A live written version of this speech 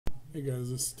Hey guys,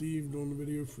 this is Steve doing the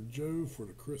video for Joe for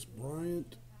the Kris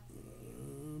Bryant.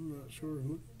 I'm not sure.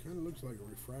 Kind of looks like a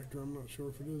refractor. I'm not sure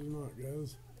if it is or not,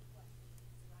 guys.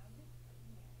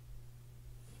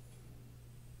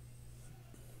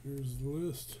 Here's the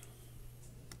list.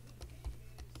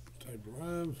 Type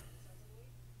live.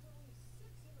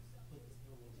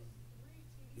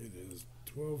 It is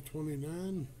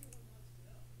 12/29.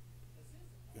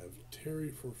 We have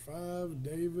Terry for 5,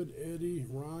 David, Eddie,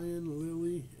 Ryan,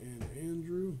 Lily, and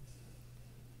Andrew.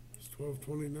 It's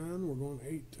 12/29. We're going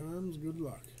 8 times. Good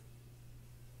luck.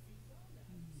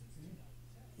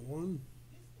 1,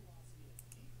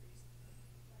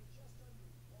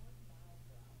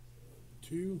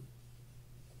 2,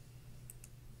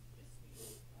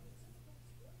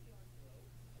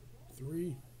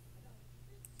 3,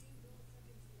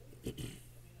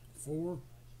 4,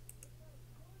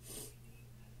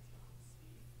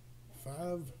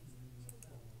 5,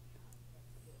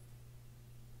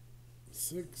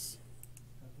 6,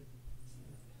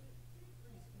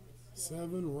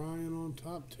 7. Ryan on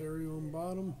top, Terry on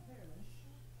bottom.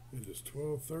 It is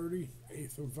 12:30,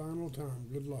 8th and final time.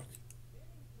 Good luck.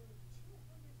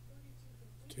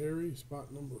 Terry,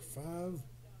 spot number 5.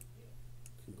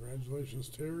 Congratulations,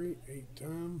 Terry. 8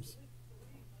 times.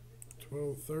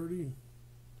 12:30.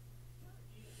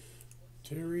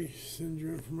 Terry, send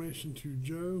your information to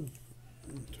Joe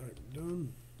and type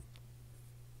done.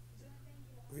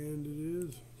 And it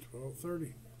is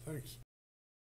 12:30. Thanks.